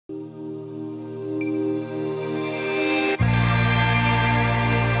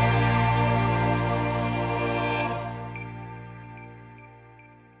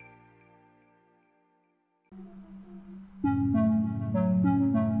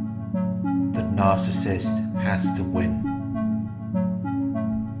narcissist has to win.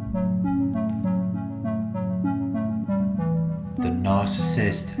 The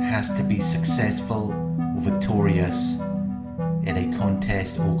narcissist has to be successful or victorious in a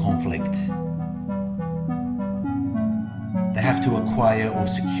contest or conflict. They have to acquire or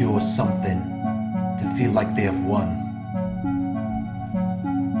secure something to feel like they have won.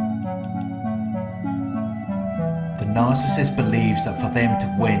 The narcissist believes that for them to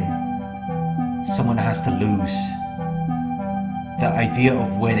win, someone has to lose. The idea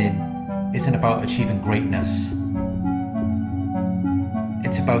of winning isn't about achieving greatness.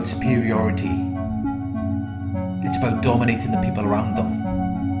 It's about superiority. It's about dominating the people around them.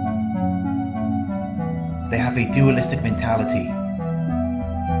 They have a dualistic mentality.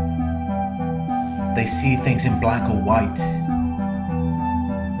 They see things in black or white,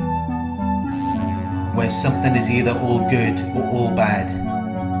 where something is either all good or all bad,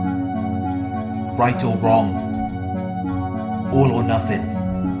 right or wrong, all or nothing.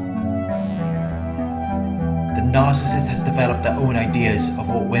 The narcissist has developed their own ideas of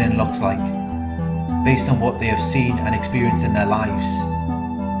what winning looks like, based on what they have seen and experienced in their lives.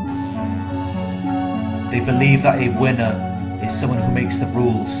 They believe that a winner is someone who makes the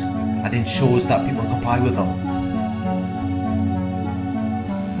rules and ensures that people comply with them.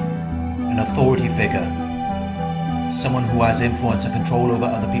 An authority figure, someone who has influence and control over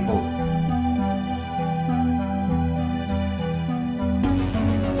other people.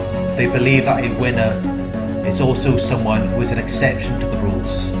 They believe that a winner is also someone who is an exception to the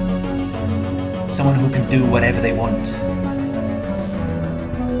rules, someone who can do whatever they want.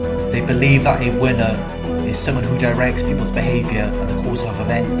 They believe that a winner is someone who directs people's behaviour and the course of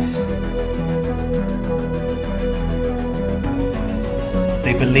events.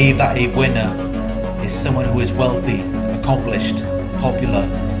 They believe that a winner is someone who is wealthy, accomplished, popular,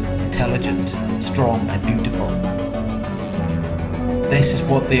 intelligent, strong and beautiful. This is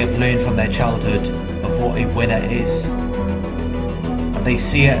what they have learned from their childhood of what a winner is. And they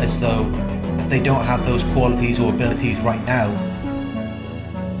see it as though if they don't have those qualities or abilities right now,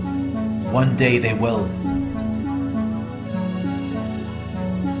 one day they will.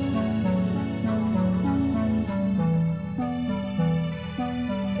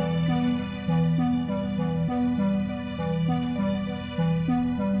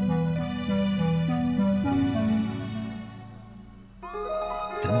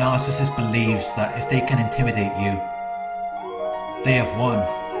 The narcissist believes that if they can intimidate you, they have won.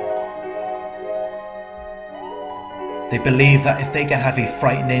 They believe that if they can have a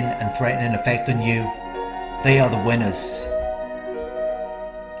frightening and threatening effect on you, they are the winners.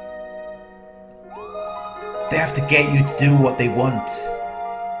 They have to get you to do what they want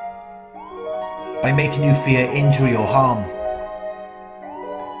by making you fear injury or harm.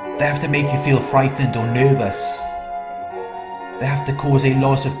 They have to make you feel frightened or nervous. They have to cause a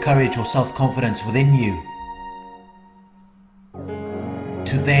loss of courage or self-confidence within you,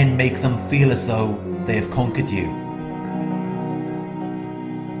 to then make them feel as though they have conquered you.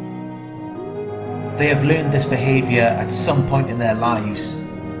 They have learned this behaviour at some point in their lives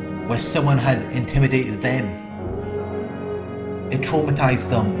where someone had intimidated them. It traumatised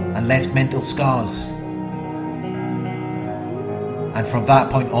them and left mental scars. And from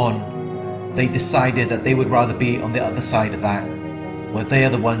that point on, they decided that they would rather be on the other side of that, where they are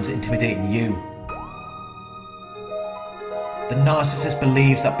the ones intimidating you. The narcissist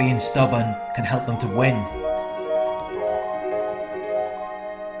believes that being stubborn can help them to win.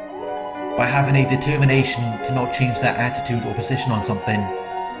 By having a determination to not change their attitude or position on something,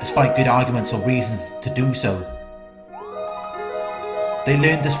 despite good arguments or reasons to do so. They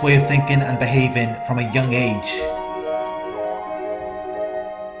learned this way of thinking and behaving from a young age,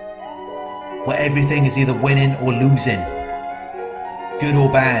 where everything is either winning or losing, good or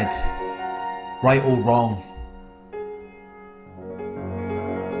bad, right or wrong.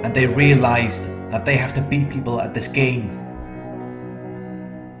 And they realised that they have to beat people at this game.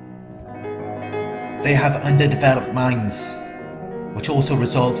 They have underdeveloped minds, which also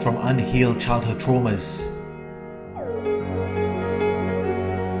results from unhealed childhood traumas.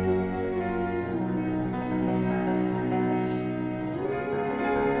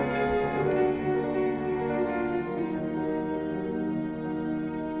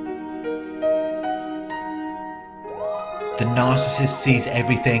 The narcissist sees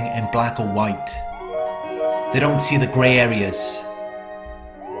everything in black or white. They don't see the grey areas.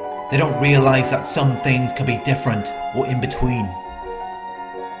 They don't realise that some things can be different or in between.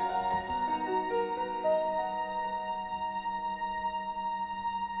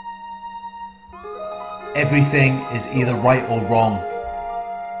 Everything is either right or wrong.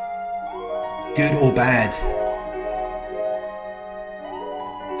 good or bad.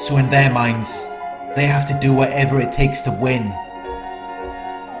 So in their minds, they have to do whatever it takes to win.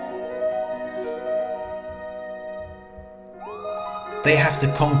 They have to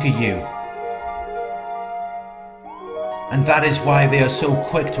conquer you. And that is why they are so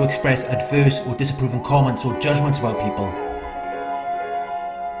quick to express adverse or disapproving comments or judgments about people.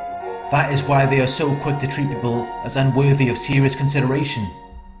 That is why they are so quick to treat people as unworthy of serious consideration.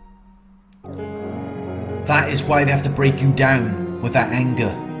 That is why they have to break you down with that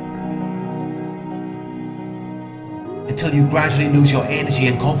anger, until you gradually lose your energy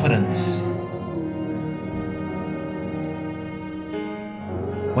and confidence.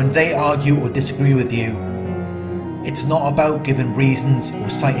 When they argue or disagree with you, it's not about giving reasons or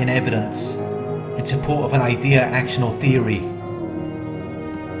citing evidence in support of an idea, action or theory.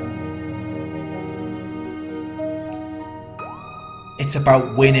 It's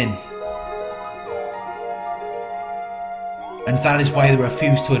about winning. And that is why they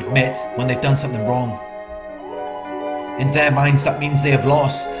refuse to admit when they've done something wrong. In their minds, that means they have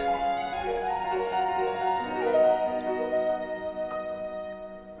lost.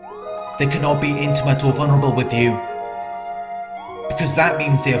 They cannot be intimate or vulnerable with you, because that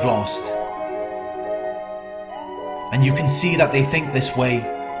means they have lost. And you can see that they think this way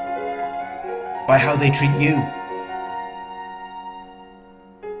by how they treat you.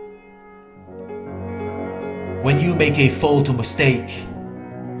 When you make a fault or mistake,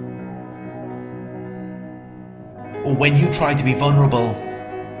 or when you try to be vulnerable,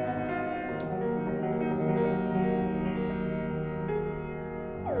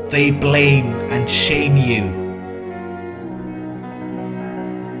 they blame and shame you.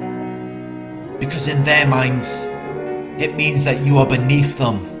 Because in their minds, it means that you are beneath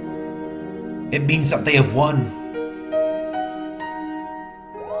them. It means that they have won.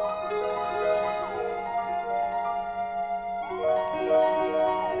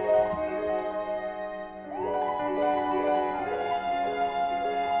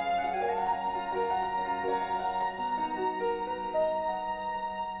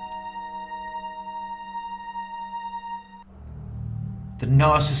 The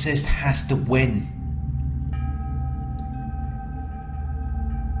narcissist has to win.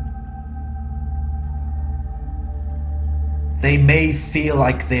 They may feel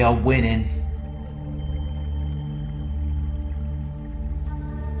like they are winning,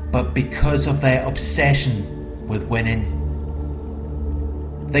 but because of their obsession with winning,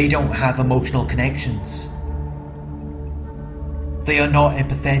 they don't have emotional connections. They are not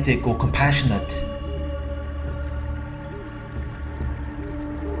empathetic or compassionate.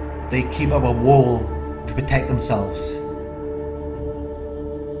 They keep up a wall to protect themselves,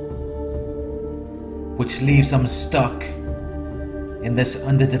 which leaves them stuck in this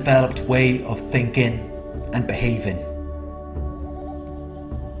underdeveloped way of thinking and behaving.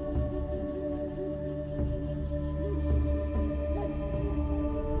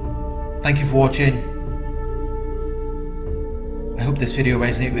 Thank you for watching. I hope this video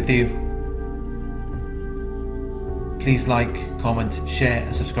resonated with you. Please like, comment, share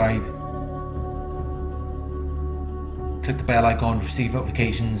and subscribe. Click the bell icon to receive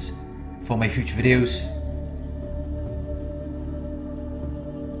notifications for my future videos.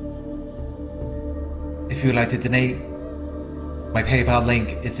 If you would like to donate, my PayPal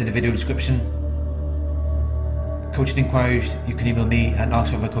link is in the video description. Coaching inquiries, you can email me at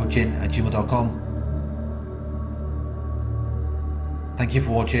narcsurvivorcoaching@gmail.com. Thank you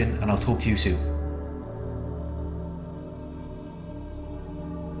for watching, and I'll talk to you soon.